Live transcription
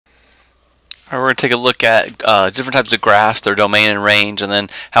We're going to take a look at different types of graphs, their domain and range, and then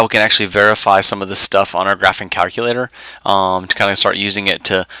how we can actually verify some of this stuff on our graphing calculator to kind of start using it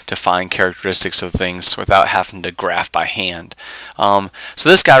to find characteristics of things without having to graph by hand. So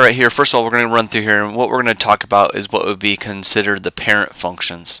this guy right here, first of all, we're going to run through here, and what we're going to talk about is what would be considered the parent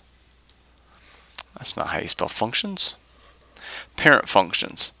functions. That's not how you spell functions. Parent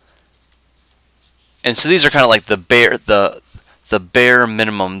functions. And so these are kind of like the bare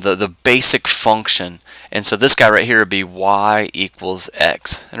minimum, the basic function. And so this guy right here would be y equals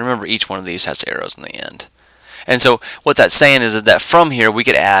x. And remember, each one of these has arrows in the end. And so what that's saying is that from here we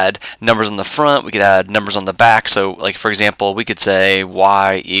could add numbers on the front, we could add numbers on the back. So like for example, we could say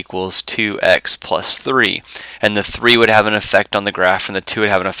y equals 2x plus 3. And the 3 would have an effect on the graph and the 2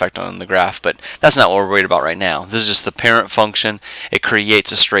 would have an effect on the graph. But that's not what we're worried about right now. This is just the parent function. It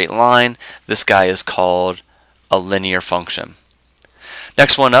creates a straight line. This guy is called a linear function.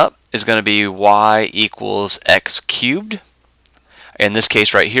 Next one up is going to be y equals x cubed. In this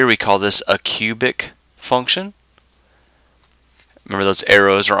case right here, we call this a cubic function. Remember, those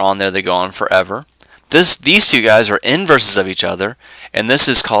arrows are on there, they go on forever. These two guys are inverses of each other, and this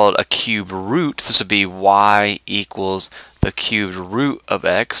is called a cube root. This would be y equals the cubed root of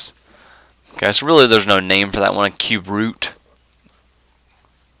x. Okay, so really there's no name for that one, a cube root.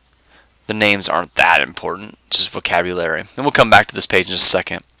 The names aren't that important, just vocabulary. And we'll come back to this page in just a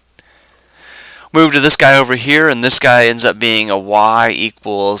second. Move to this guy over here, and this guy ends up being a y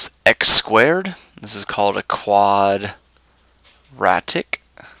equals x squared. This is called a quadratic.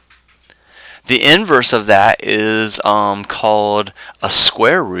 The inverse of that is called a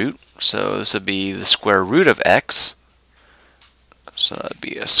square root. So this would be the square root of x. So that would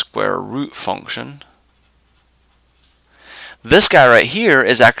be a square root function. This guy right here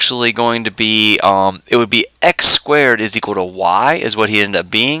is actually going to be, it would be x squared is equal to y is what he ended up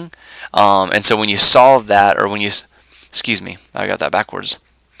being. And so when you solve that, or when you, excuse me, I got that backwards.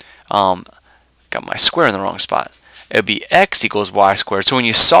 Got my square in the wrong spot. It would be x equals y squared. So when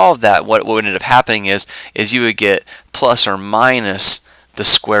you solve that, what ended up happening is you would get plus or minus the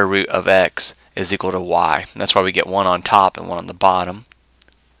square root of x is equal to y. And that's why we get one on top and one on the bottom.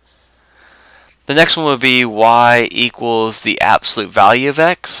 The next one would be y equals the absolute value of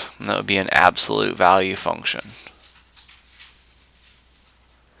x, and that would be an absolute value function.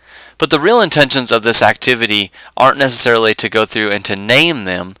 But the real intentions of this activity aren't necessarily to go through and to name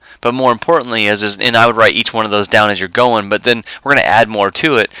them, but more importantly and I would write each one of those down as you're going, but then we're going to add more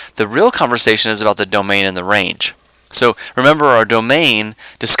to it. The real conversation is about the domain and the range. So remember, our domain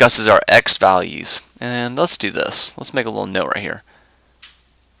discusses our x values. And let's do this. Let's make a little note right here.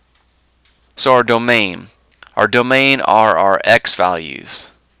 So our domain are our x values.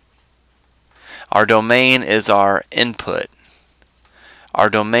 Our domain is our input. Our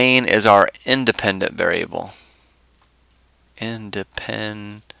domain is our independent variable.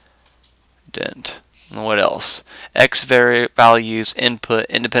 Independent. And what else? X values, input,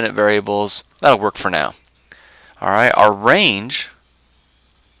 independent variables. That'll work for now. Alright, our range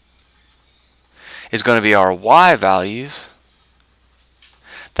is going to be our y values.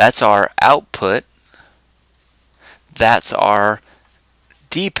 That's our output. That's our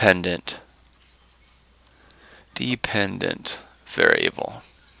dependent variable.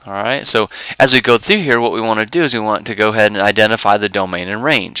 Alright, so as we go through here, what we want to do is we want to go ahead and identify the domain and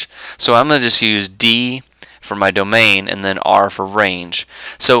range. So I'm going to just use D for my domain and then R for range.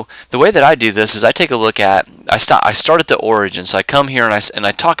 So the way that I do this is I take a look at, I start at the origin. So I come here and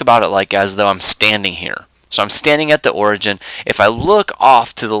I talk about it like as though I'm standing here. So I'm standing at the origin. If I look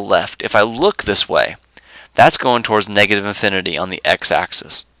off to the left, if I look this way, that's going towards negative infinity on the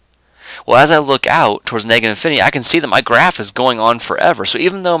x-axis. Well, as I look out towards negative infinity, I can see that my graph is going on forever. So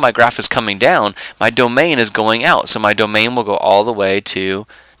even though my graph is coming down, my domain is going out. So my domain will go all the way to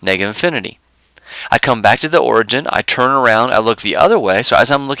negative infinity. I come back to the origin, I turn around, I look the other way. So as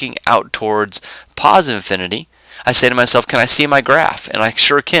I'm looking out towards positive infinity, I say to myself, can I see my graph? And I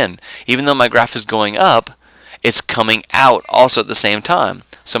sure can. Even though my graph is going up, it's coming out also at the same time.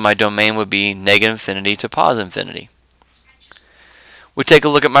 So my domain would be negative infinity to positive infinity. We take a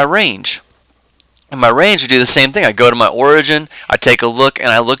look at my range. In my range, we do the same thing. I go to my origin, I take a look, and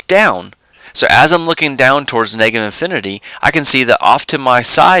I look down. So as I'm looking down towards negative infinity, I can see that off to my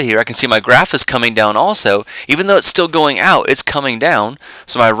side here, I can see my graph is coming down also. Even though it's still going out, it's coming down.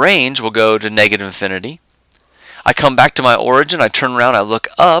 So my range will go to negative infinity. I come back to my origin, I turn around, I look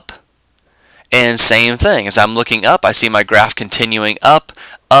up, and same thing. As I'm looking up, I see my graph continuing up,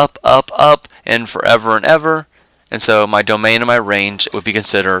 up, up, up, and forever and ever. And so my domain and my range would be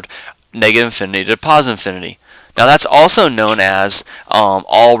considered negative infinity to positive infinity. Now that's also known as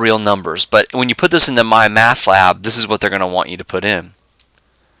all real numbers, but when you put this into MyMathLab, this is what they're going to want you to put in.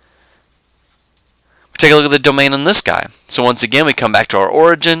 Take a look at the domain on this guy. So once again, we come back to our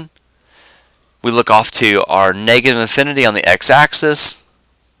origin. We look off to our negative infinity on the x-axis.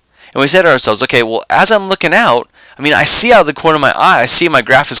 And we say to ourselves, okay, well, as I'm looking out, I mean, I see out of the corner of my eye, I see my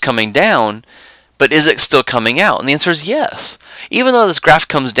graph is coming down, but is it still coming out? And the answer is yes. Even though this graph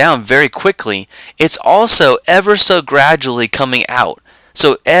comes down very quickly, it's also ever so gradually coming out.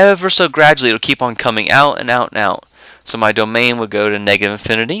 So ever so gradually, it'll keep on coming out and out and out. So my domain would go to negative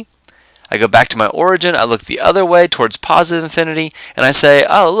infinity. I go back to my origin, I look the other way towards positive infinity, and I say,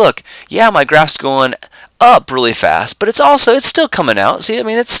 oh look, yeah, my graph's going up really fast, but it's still coming out. See, I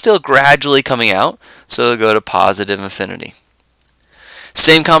mean, it's still gradually coming out, so it'll go to positive infinity.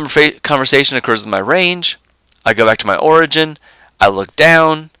 Same conversation occurs with my range. I go back to my origin, I look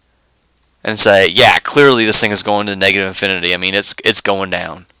down, and say, yeah, clearly this thing is going to negative infinity. I mean, it's going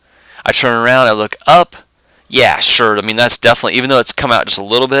down. I turn around, I look up. Yeah, sure. I mean, that's definitely, even though it's come out just a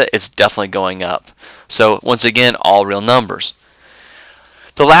little bit, it's definitely going up. So once again, all real numbers.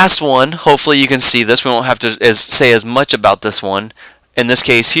 The last one, hopefully you can see this. We won't have to say as much about this one. In this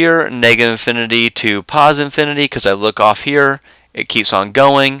case here, negative infinity to positive infinity, because I look off here, it keeps on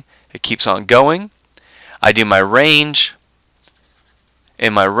going. It keeps on going. I do my range.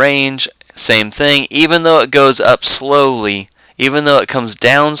 In my range, same thing. Even though it goes up slowly, even though it comes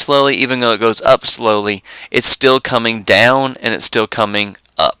down slowly, even though it goes up slowly, it's still coming down and it's still coming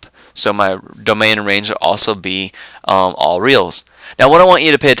up. So my domain and range will also be all reals. Now what I want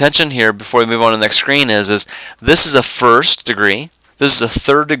you to pay attention here before we move on to the next screen is this is a first degree, this is a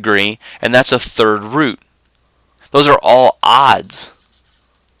third degree, and that's a third root. Those are all odds.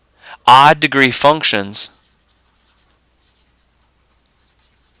 Odd degree functions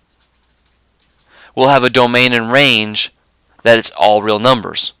will have a domain and range that it's all real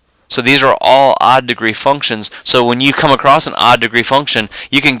numbers. So these are all odd degree functions. So when you come across an odd degree function,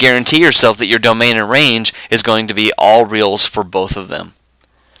 you can guarantee yourself that your domain and range is going to be all reals for both of them.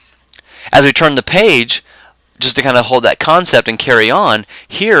 As we turn the page, just to kind of hold that concept and carry on,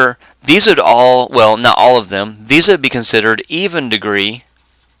 here, these would all, well, not all of them, these would be considered even degree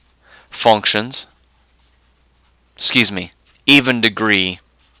functions. Excuse me, even degree.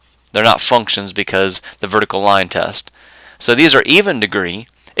 They're not functions because the vertical line test. So these are even degree,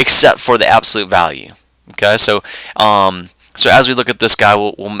 except for the absolute value. Okay, so as we look at this guy,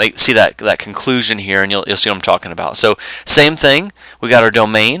 we'll see that conclusion here, and you'll see what I'm talking about. So same thing, we got our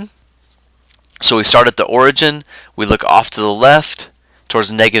domain. So we start at the origin, we look off to the left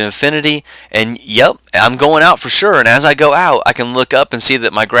towards negative infinity, and yep, I'm going out for sure. And as I go out, I can look up and see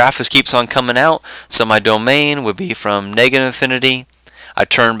that my graph keeps on coming out. So my domain would be from negative infinity. I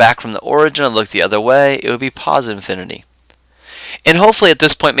turn back from the origin, I look the other way, it would be positive infinity. And hopefully at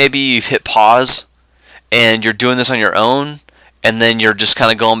this point maybe you've hit pause and you're doing this on your own, and then you're just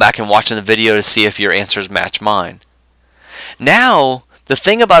kind of going back and watching the video to see if your answers match mine. Now, the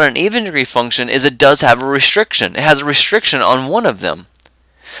thing about an even degree function is it does have a restriction. It has a restriction on one of them.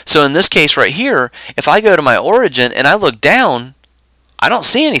 So in this case right here, if I go to my origin and I look down, I don't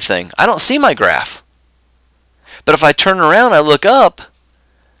see anything. I don't see my graph. But if I turn around and I look up,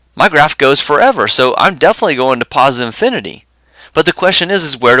 my graph goes forever. So I'm definitely going to positive infinity. But the question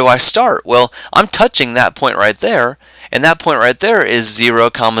is where do I start? Well, I'm touching that point right there, and that point right there is 0,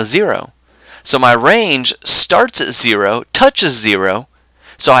 0. So my range starts at 0, touches 0,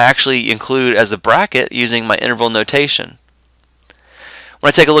 so I actually include as a bracket using my interval notation. When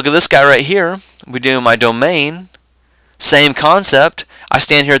I take a look at this guy right here, we do my domain, same concept. I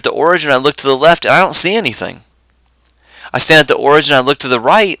stand here at the origin, I look to the left, and I don't see anything. I stand at the origin, I look to the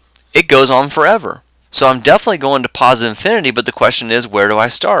right, it goes on forever. So I'm definitely going to positive infinity, but the question is, where do I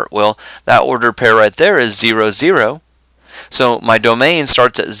start? Well, that ordered pair right there is 0, 0. So my domain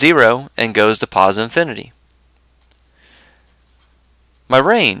starts at 0 and goes to positive infinity. My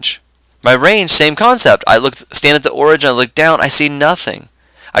range, same concept. I stand at the origin, I look down, I see nothing.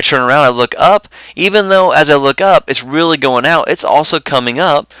 I turn around, I look up. Even though as I look up, it's really going out, it's also coming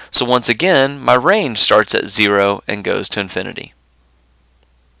up. So once again, my range starts at 0 and goes to infinity.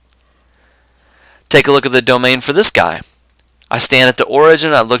 Take a look at the domain for this guy. I stand at the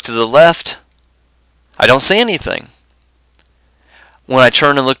origin, I look to the left, I don't see anything. When I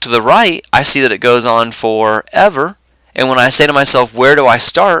turn and look to the right, I see that it goes on forever. And when I say to myself, where do I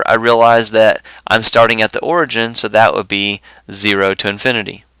start? I realize that I'm starting at the origin, so that would be 0 to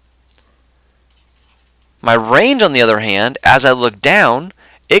infinity. My range, on the other hand, as I look down,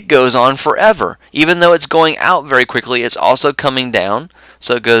 it goes on forever. Even though it's going out very quickly, it's also coming down.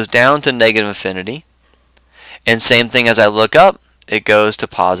 So it goes down to negative infinity. And same thing as I look up, it goes to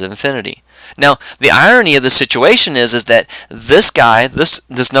positive infinity. Now, the irony of the situation is that this guy,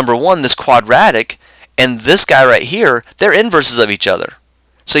 this number 1, this quadratic, and this guy right here, they're inverses of each other.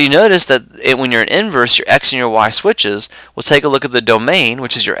 So you notice that when you're an inverse, your x and your y switches. We'll take a look at the domain,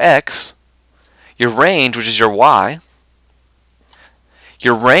 which is your x, your range, which is your y,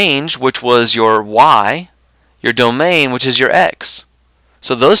 your range, which was your y, your domain, which is your x.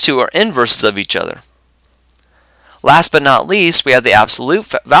 So those two are inverses of each other. Last but not least, we have the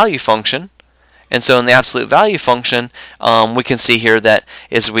absolute value function. And so in the absolute value function, we can see here that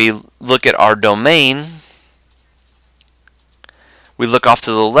as we look at our domain, we look off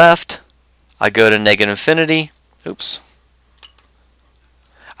to the left, I go to negative infinity, oops.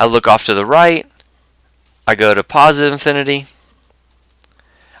 I look off to the right, I go to positive infinity.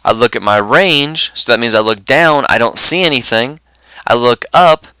 I look at my range, so that means I look down, I don't see anything. I look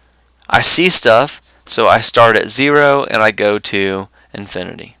up, I see stuff, so I start at 0 and I go to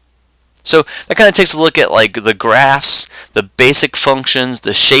infinity. So that kind of takes a look at like the graphs, the basic functions,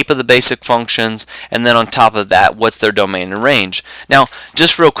 the shape of the basic functions, and then on top of that, what's their domain and range. Now,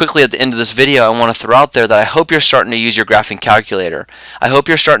 just real quickly at the end of this video, I want to throw out there that I hope you're starting to use your graphing calculator. I hope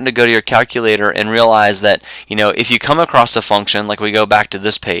you're starting to go to your calculator and realize that, you know, if you come across a function, like we go back to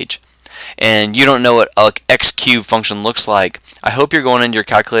this page, and you don't know what a x cubed function looks like, I hope you're going into your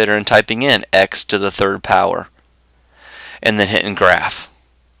calculator and typing in x to the 3rd power, and then hitting graph,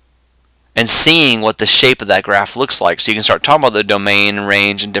 and seeing what the shape of that graph looks like, so you can start talking about the domain and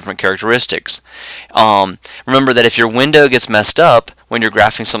range and different characteristics. Remember that if your window gets messed up when you're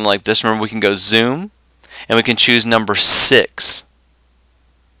graphing something like this, remember we can go zoom and we can choose number 6,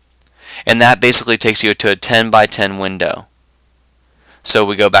 and that basically takes you to a 10 by 10 window. So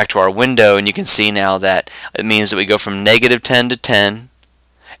we go back to our window and you can see now that it means that we go from negative 10 to 10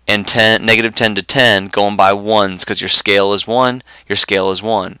 and negative 10 to 10 going by ones, because your scale is 1, your scale is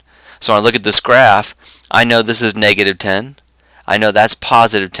 1. So when I look at this graph, I know this is negative 10, I know that's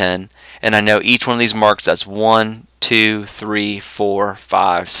positive 10, and I know each one of these marks, that's 1, 2, 3, 4,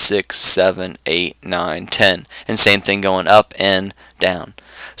 5, 6, 7, 8, 9, 10. And same thing going up and down.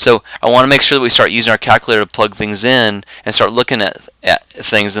 So I want to make sure that we start using our calculator to plug things in and start looking at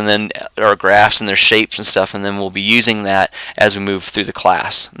things, and then our graphs and their shapes and stuff, and then we'll be using that as we move through the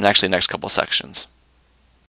class, and actually the next couple of sections.